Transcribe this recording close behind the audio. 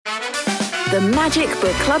The Magic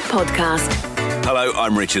Book Club podcast. Hello,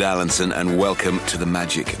 I'm Richard Allenson and welcome to the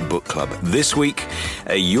Magic Book Club. This week,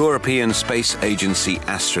 a European Space Agency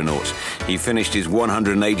astronaut. He finished his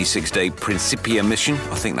 186-day Principia mission.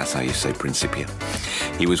 I think that's how you say Principia.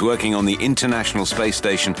 He was working on the International Space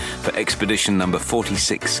Station for expedition number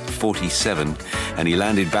 4647, and he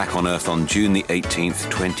landed back on Earth on June the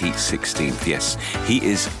 18th, 2016. Yes, he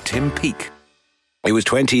is Tim Peake. It was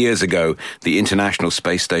 20 years ago the International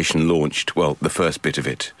Space Station launched, well, the first bit of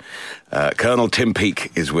it. Colonel Tim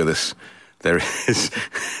Peake is with us. There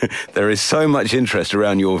is so much interest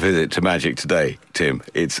around your visit to Magic today, Tim.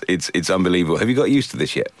 It's unbelievable. Have you got used to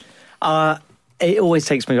this yet? It always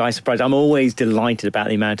takes me by surprise. I'm always delighted about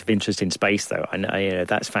the amount of interest in space, though. And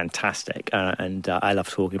that's fantastic, and I love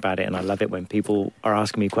talking about it, and I love it when people are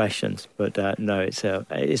asking me questions. But no, it's a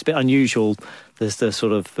bit unusual. There's the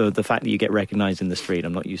sort of the fact that you get recognised in the street.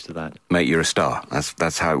 I'm not used to that. Mate, you're a star.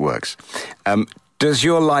 That's how it works. Does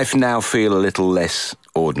your life now feel a little less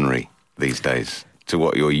ordinary these days to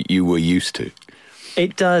what you were used to?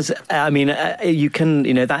 It does. I mean, you can,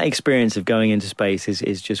 that experience of going into space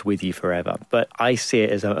is just with you forever. But I see it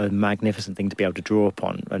as a magnificent thing to be able to draw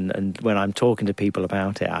upon. And when I'm talking to people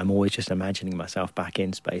about it, I'm always just imagining myself back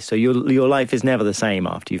in space. So your life is never the same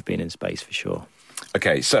after you've been in space, for sure.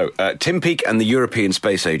 Okay, so Tim Peake and the European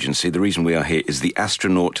Space Agency, the reason we are here is the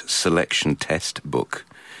Astronaut Selection Test Book.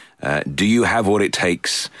 Do you have what it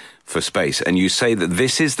takes for space? And you say that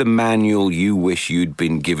this is the manual you wish you'd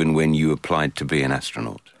been given when you applied to be an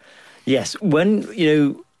astronaut. Yes, when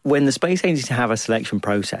the space agency have a selection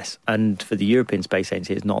process, and for the European Space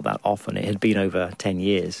Agency it's not that often, it had been over 10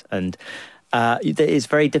 years, and it's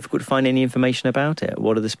very difficult to find any information about it.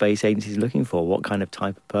 What are the space agencies looking for? What kind of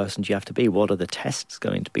type of person do you have to be? What are the tests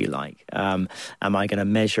going to be like? Am I going to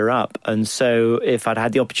measure up? And so if I'd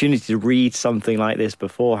had the opportunity to read something like this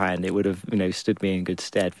beforehand, it would have, stood me in good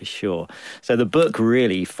stead for sure. So the book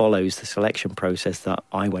really follows the selection process that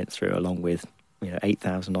I went through along with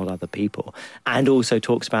 8,000 odd other people, and also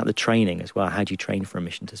talks about the training as well. How do you train for a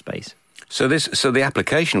mission to space? So the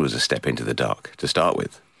application was a step into the dark to start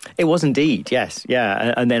with. It was indeed, yes,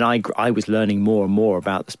 yeah. And then I was learning more and more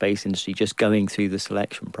about the space industry just going through the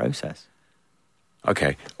selection process.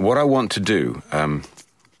 Okay, what I want to do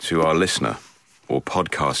to our listener or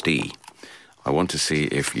podcastee, I want to see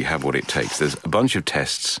if you have what it takes. There's a bunch of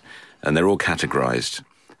tests, and they're all categorised.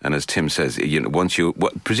 And as Tim says,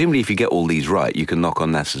 presumably if you get all these right, you can knock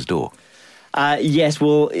on NASA's door. Yes,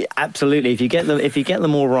 well, absolutely. If you get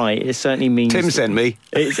them all right, it certainly means Tim sent me.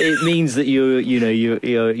 It means that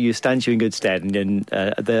you stand you in good stead. And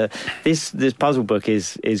this puzzle book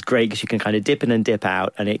is great because you can kind of dip in and dip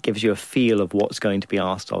out, and it gives you a feel of what's going to be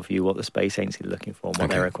asked of you, what the space agency is looking for, and what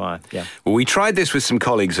they require. Yeah. Well, we tried this with some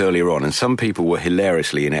colleagues earlier on, and some people were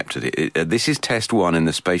hilariously inept at it. This is test 1 in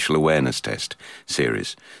the Spatial Awareness Test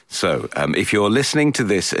series. So, if you're listening to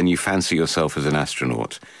this and you fancy yourself as an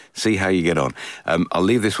astronaut, see how you get on. I'll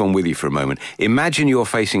leave this one with you for a moment. Imagine you're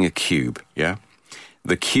facing a cube, yeah?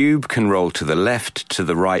 The cube can roll to the left, to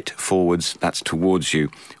the right, forwards, that's towards you,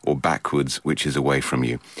 or backwards, which is away from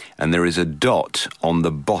you. And there is a dot on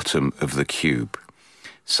the bottom of the cube.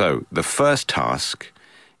 So, the first task,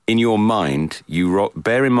 in your mind,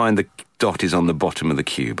 bear in mind the dot is on the bottom of the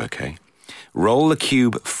cube, okay? Roll the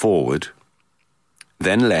cube forward,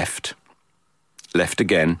 then left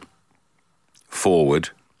again, forward,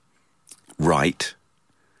 right,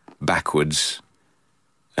 backwards,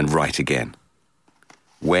 and right again.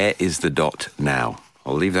 Where is the dot now?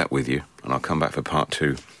 I'll leave that with you, and I'll come back for part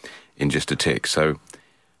 2 in just a tick. So,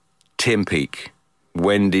 Tim Peake,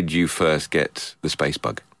 when did you first get the space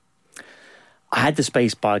bug? I had the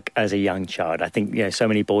space bug as a young child. I think so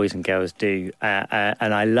many boys and girls do,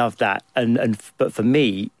 and I love that. But for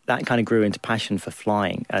me, that kind of grew into passion for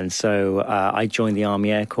flying, and so I joined the Army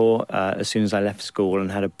Air Corps as soon as I left school, and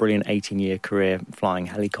had a brilliant 18-year career flying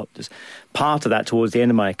helicopters. Part of that, towards the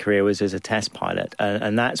end of my career, was as a test pilot,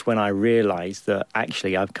 and that's when I realised that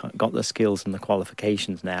actually I've got the skills and the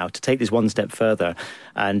qualifications now to take this one step further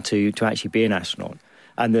and to actually be an astronaut.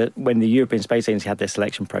 And when the European Space Agency had their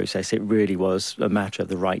selection process, it really was a matter of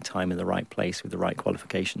the right time in the right place with the right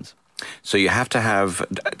qualifications. So you have to have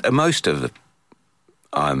most of the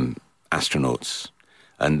astronauts,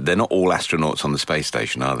 and they're not all astronauts on the space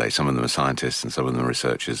station, are they? Some of them are scientists and some of them are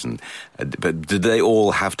researchers. But do they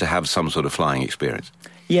all have to have some sort of flying experience?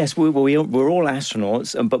 Yes, we're all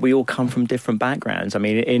astronauts, but we all come from different backgrounds. I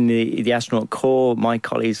mean, in the astronaut corps, my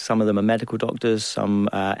colleagues, some of them are medical doctors, some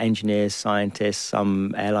engineers, scientists,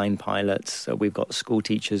 some airline pilots. We've got school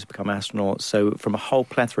teachers become astronauts. So from a whole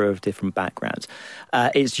plethora of different backgrounds.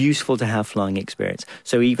 It's useful to have flying experience.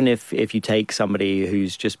 So even if you take somebody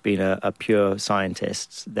who's just been a pure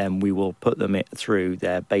scientist, then we will put them through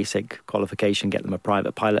their basic qualification, get them a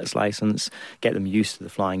private pilot's license, get them used to the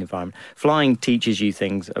flying environment. Flying teaches you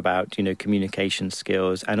things about, communication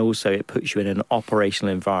skills, and also it puts you in an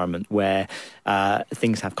operational environment where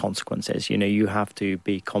things have consequences. You have to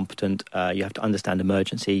be competent, you have to understand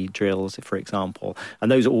emergency drills, for example,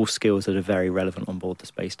 and those are all skills that are very relevant on board the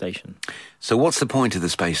space station. So what's the point of the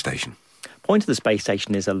space station? Point of the space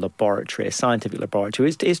station is a laboratory, a scientific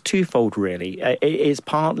laboratory. It's twofold, really. It's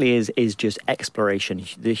partly is just exploration,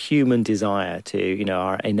 the human desire to,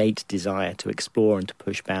 our innate desire to explore and to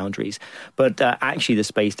push boundaries. But actually, the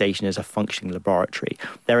space station is a functioning laboratory.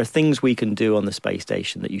 There are things we can do on the space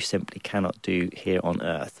station that you simply cannot do here on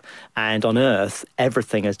Earth. And on Earth,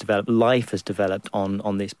 everything has developed, life has developed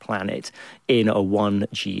on this planet in a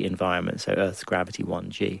 1G environment, so Earth's gravity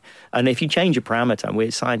 1G. And if you change a parameter,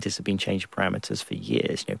 and scientists have been changing parameters for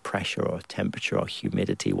years, pressure or temperature or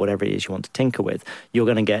humidity, whatever it is you want to tinker with, you're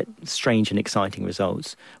going to get strange and exciting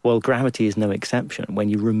results. Well, gravity is no exception. When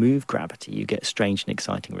you remove gravity, you get strange and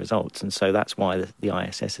exciting results. And so that's why the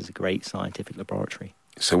ISS is a great scientific laboratory.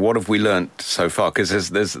 So what have we learnt so far? Because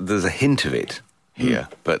there's a hint of it here.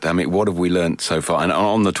 But, what have we learnt so far? And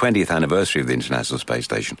on the 20th anniversary of the International Space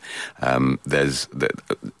Station, there's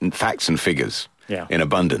facts and figures in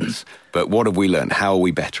abundance. But what have we learned? How are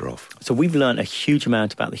we better off? So we've learned a huge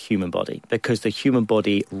amount about the human body, because the human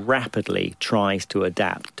body rapidly tries to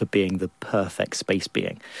adapt to being the perfect space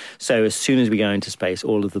being. So as soon as we go into space,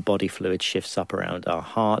 all of the body fluid shifts up around our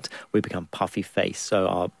heart. We become puffy faced, so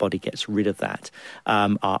our body gets rid of that.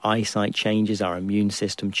 Our eyesight changes, our immune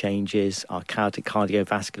system changes, our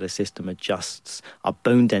cardiovascular system adjusts, our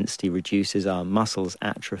bone density reduces, our muscles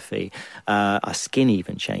atrophy, our skin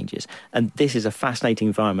even changes. And this is a fascinating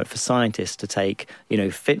environment for scientists to take,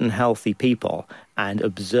 fit and healthy people and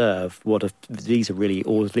observe these are really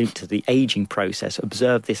all linked to the aging process,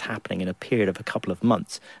 observe this happening in a period of a couple of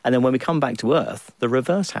months. And then when we come back to Earth, the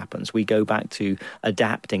reverse happens. We go back to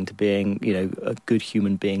adapting to being, good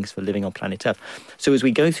human beings for living on planet Earth. So as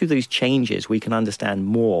we go through these changes, we can understand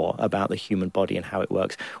more about the human body and how it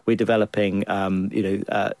works. We're developing,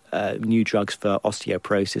 new drugs for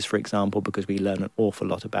osteoporosis, for example, because we learn an awful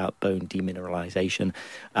lot about bone demineralization.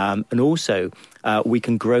 And also, we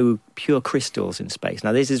can grow pure crystals in space.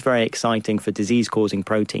 Now, this is very exciting for disease-causing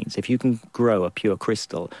proteins. If you can grow a pure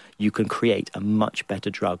crystal, you can create a much better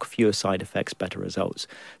drug, fewer side effects, better results.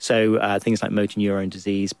 So things like motor neurone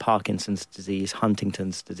disease, Parkinson's disease,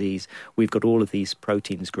 Huntington's disease, we've got all of these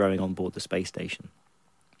proteins growing on board the space station.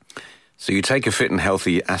 So you take a fit and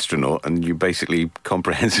healthy astronaut and you basically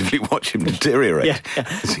comprehensively watch him deteriorate. Yeah.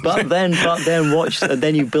 But then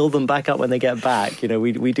you build them back up when they get back.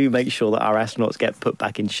 We do make sure that our astronauts get put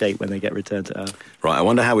back in shape when they get returned to Earth. Right. I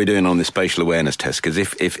wonder how we're doing on this spatial awareness test, because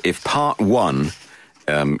if part one,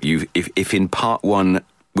 if in part one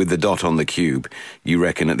with the dot on the cube, you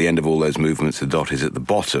reckon at the end of all those movements the dot is at the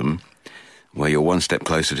bottom, well, you're one step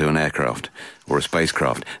closer to an aircraft or a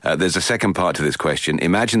spacecraft. There's a second part to this question.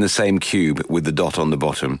 Imagine the same cube with the dot on the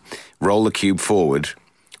bottom. Roll the cube forward,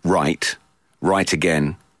 right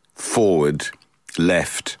again, forward,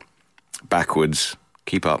 left, backwards,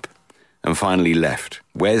 keep up, and finally left.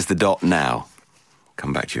 Where's the dot now?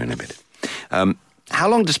 Come back to you in a bit. How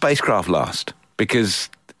long do spacecraft last? Because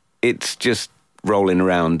it's just rolling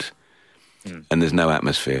around and there's no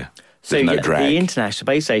atmosphere. There's no drag. The International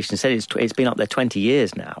Space Station said it's been up there 20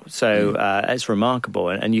 years now, so it's remarkable.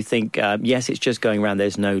 And you think, yes, it's just going around,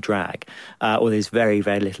 there's no drag, or there's very,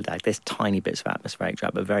 very little drag. There's tiny bits of atmospheric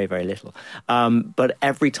drag, but very, very little. But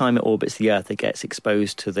every time it orbits the Earth, it gets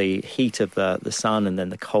exposed to the heat of the sun and then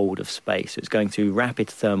the cold of space. So it's going through rapid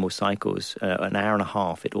thermal cycles. An hour and a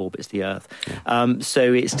half, it orbits the Earth. Yeah.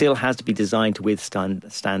 So it still has to be designed to withstand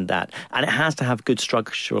that. And it has to have good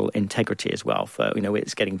structural integrity as well. For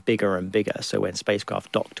it's getting bigger and bigger, so when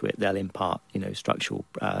spacecraft dock to it, they'll impart structural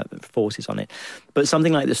forces on it. But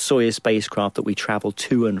something like the Soyuz spacecraft that we travel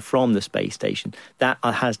to and from the space station, that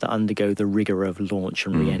has to undergo the rigor of launch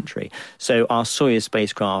and re-entry. So our Soyuz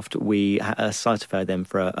spacecraft, we certify them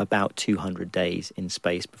for about 200 days in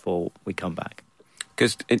space before we come back.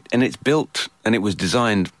 It's built and it was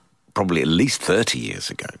designed probably at least 30 years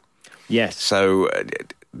ago. Yes. So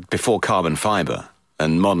before carbon fibre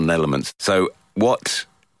and modern elements. So what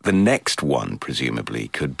the next one, presumably,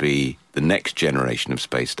 could be the next generation of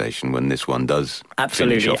space station when this one does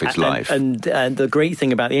Absolutely. finish off its life. And the great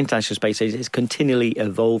thing about the International Space Station is it's continually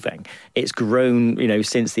evolving. It's grown,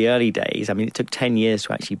 since the early days. I mean, it took 10 years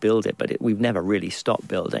to actually build it, but we've never really stopped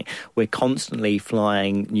building. We're constantly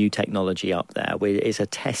flying new technology up there. It's a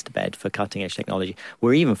test bed for cutting-edge technology.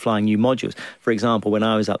 We're even flying new modules. For example, when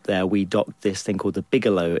I was up there, we docked this thing called the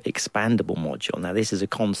Bigelow expandable module. Now, this is a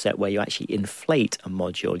concept where you actually inflate a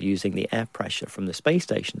module using the air pressure from the space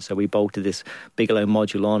station. So we bolted this Bigelow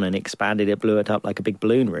module on and expanded it, blew it up like a big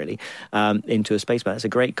balloon, really, into a space bed. That's a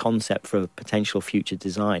great concept for potential future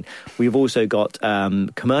design. We've also got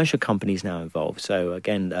commercial companies now involved. So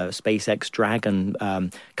again, SpaceX Dragon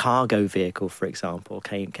cargo vehicle, for example,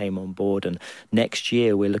 came on board. And next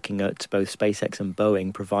year, we're looking at both SpaceX and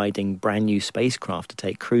Boeing providing brand new spacecraft to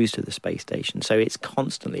take crews to the space station. So it's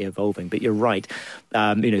constantly evolving. But you're right,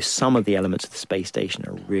 some of the elements of the space station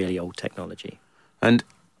are really old technology. And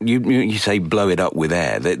you say blow it up with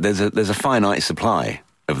air. There's a finite supply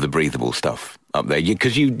of the breathable stuff up there,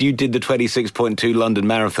 because you did the 26.2 London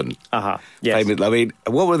Marathon. Yes. I mean,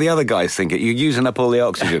 what were the other guys thinking? You're using up all the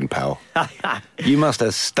oxygen, pal. You must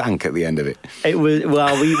have stank at the end of it. It was,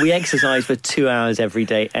 we exercise for 2 hours every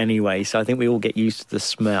day anyway, so I think we all get used to the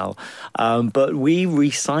smell. But we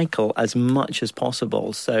recycle as much as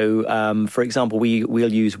possible. So, for example,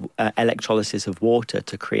 we'll use electrolysis of water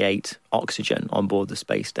to create oxygen on board the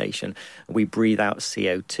space station. We breathe out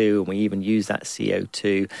CO2, and we even use that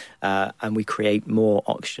CO2, and we create more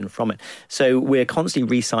oxygen from it. So we're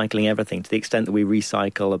constantly recycling everything, to the extent that we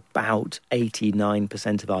recycle about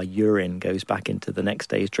 89% of our urine goes back into the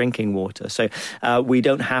next day's drinking water. So we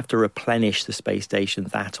don't have to replenish the space station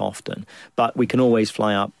that often, but we can always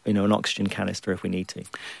fly up, an oxygen canister if we need to.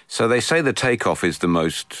 So they say the takeoff is the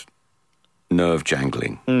most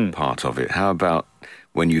nerve-jangling part of it. How about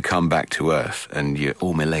when you come back to Earth and you're,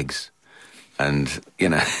 my legs, and,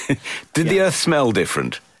 did the Earth smell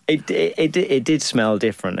different? It did smell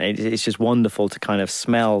different. It's just wonderful to kind of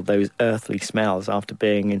smell those earthly smells after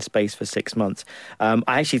being in space for 6 months. I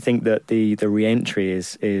actually think that the re-entry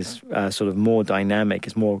is sort of more dynamic,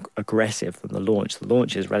 is more aggressive than the launch. The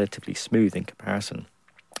launch is relatively smooth in comparison.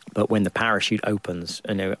 But when the parachute opens,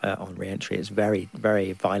 on re-entry, it's very,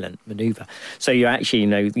 very violent manoeuvre. So you're actually,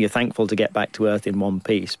 you're thankful to get back to Earth in one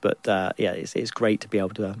piece. But it's great to be able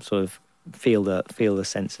to sort of feel the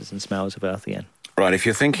senses and smells of Earth again. Right, if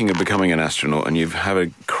you're thinking of becoming an astronaut and you've had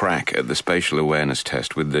a crack at the spatial awareness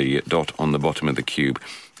test with the dot on the bottom of the cube,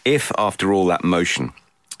 if after all that motion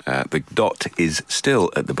the dot is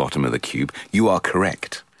still at the bottom of the cube, you are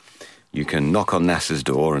correct. You can knock on NASA's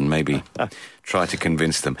door and maybe try to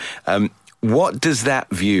convince them. What does that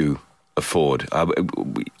view afford?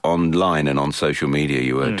 Online and on social media,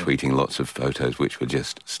 you were tweeting lots of photos which were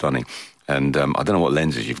just stunning. And I don't know what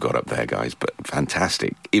lenses you've got up there, guys, but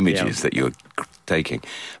fantastic images that you're taking.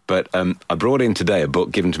 But I brought in today a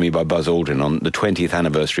book given to me by Buzz Aldrin on the 20th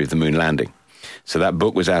anniversary of the moon landing. So that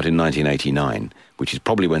book was out in 1989, which is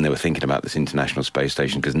probably when they were thinking about this International Space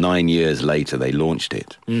Station, because 9 years later they launched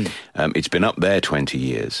it. It's been up there 20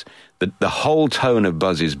 years. The whole tone of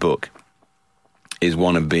Buzz's book is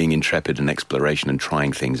one of being intrepid and exploration and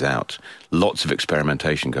trying things out. Lots of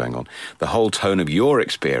experimentation going on. The whole tone of your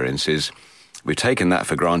experience is, we've taken that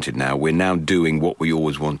for granted now. We're now doing what we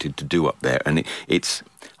always wanted to do up there. And it's,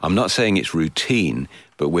 I'm not saying it's routine,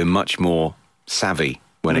 but we're much more savvy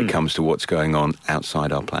when it comes to what's going on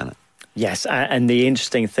outside our planet. Yes, and the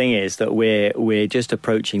interesting thing is that we're just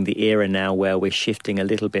approaching the era now where we're shifting a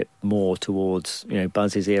little bit more towards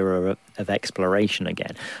Buzz's era of exploration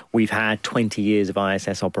again. We've had 20 years of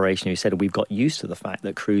ISS operation. You said we've got used to the fact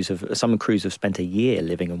that some crews have spent a year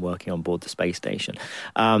living and working on board the space station.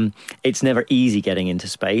 It's never easy getting into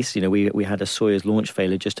space. We had a Soyuz launch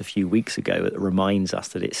failure just a few weeks ago that reminds us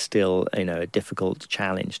that it's still a difficult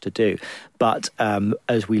challenge to do. But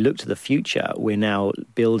as we look to the future, we're now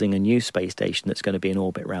building a new space station that's going to be in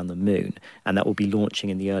orbit around the moon, and that will be launching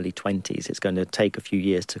in the early 20s. It's going to take a few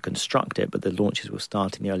years to construct it, but the launches will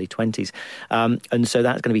start in the early 20s. And so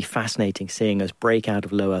that's going to be fascinating, seeing us break out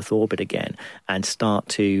of low Earth orbit again and start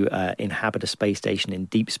to inhabit a space station in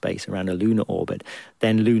deep space around a lunar orbit.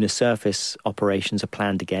 Then lunar surface operations are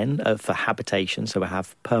planned again for habitation, so we'll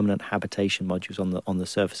have permanent habitation modules on the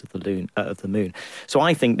surface of the moon. So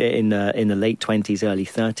I think that in the late 20s, early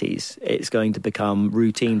 30s, it's going to become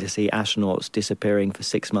routine to see astronauts disappearing for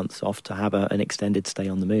 6 months off to have an extended stay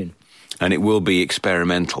on the moon. And it will be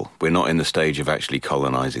experimental. We're not in the stage of actually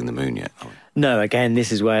colonising the moon yet, are we? No, again,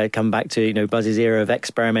 this is where I come back to, Buzz's era of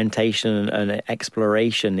experimentation and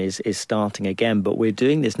exploration is starting again. But we're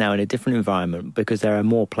doing this now in a different environment because there are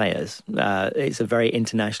more players. It's a very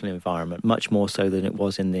international environment, much more so than it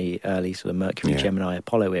was in the early sort of Mercury, Gemini,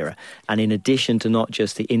 Apollo era. And in addition to not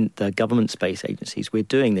just the government space agencies, we're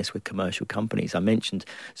doing this with commercial companies. I mentioned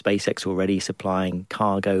SpaceX already supplying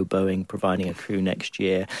cargo, Boeing providing a crew next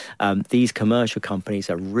year. These commercial companies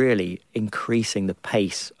are really increasing the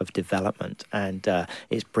pace of development. And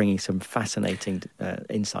it's bringing some fascinating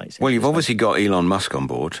insights. Well, you've obviously got Elon Musk on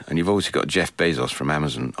board, and you've obviously got Jeff Bezos from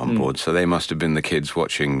Amazon on board, so they must have been the kids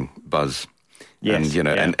watching Buzz. Yes,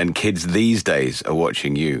 and kids these days are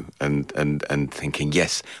watching you and thinking,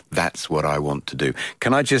 yes, that's what I want to do.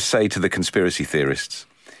 Can I just say to the conspiracy theorists,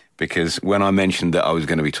 because when I mentioned that I was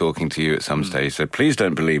going to be talking to you at some stage, so please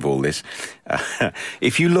don't believe all this.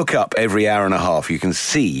 If you look up every hour and a half, you can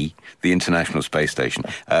see the International Space Station.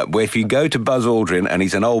 Where if you go to Buzz Aldrin, and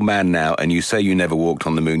he's an old man now, and you say you never walked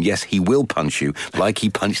on the moon, yes, he will punch you like he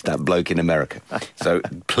punched that bloke in America. So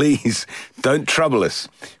please don't trouble us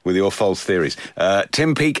with your false theories.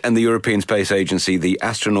 Tim Peake and the European Space Agency, the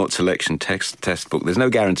Astronaut Selection Test Book. There's no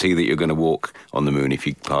guarantee that you're going to walk on the moon if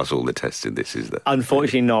you pass all the tests in this, is there?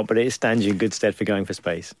 Unfortunately not, but it stands you in good stead for going for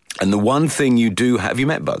space. And the one thing you do have you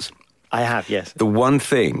met Buzz? I have, yes. The one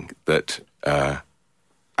thing that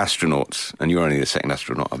astronauts, and you're only the second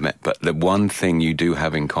astronaut I've met, but the one thing you do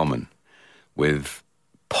have in common with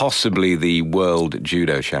possibly the world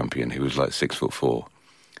judo champion who was like 6'4"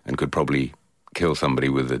 and could probably kill somebody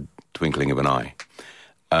with the twinkling of an eye,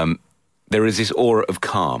 there is this aura of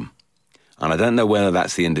calm. And I don't know whether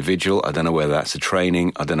that's the individual, I don't know whether that's the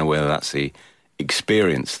training, I don't know whether that's the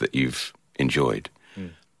experience that you've enjoyed,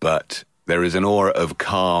 but there is an aura of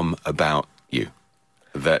calm about you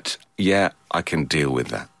that, I can deal with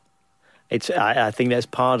that. I think that's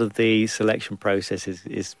part of the selection process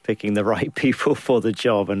is picking the right people for the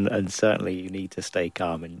job, and certainly you need to stay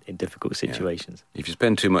calm in difficult situations. If you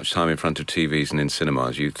spend too much time in front of TVs and in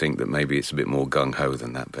cinemas, you think that maybe it's a bit more gung-ho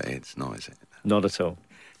than that, but it's not, is it? Not at all.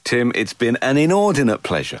 Tim, it's been an inordinate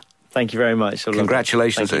pleasure. Thank you very much.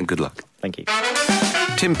 Congratulations and good luck. Thank you.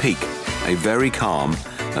 Tim Peake, a very calm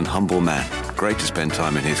and humble man. Great to spend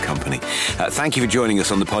time in his company. Thank you for joining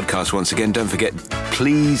us on the podcast once again. Don't forget,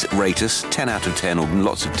 please rate us 10 out of 10, or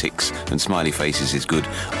lots of ticks and smiley faces is good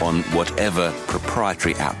on whatever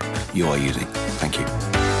proprietary app you are using. Thank you.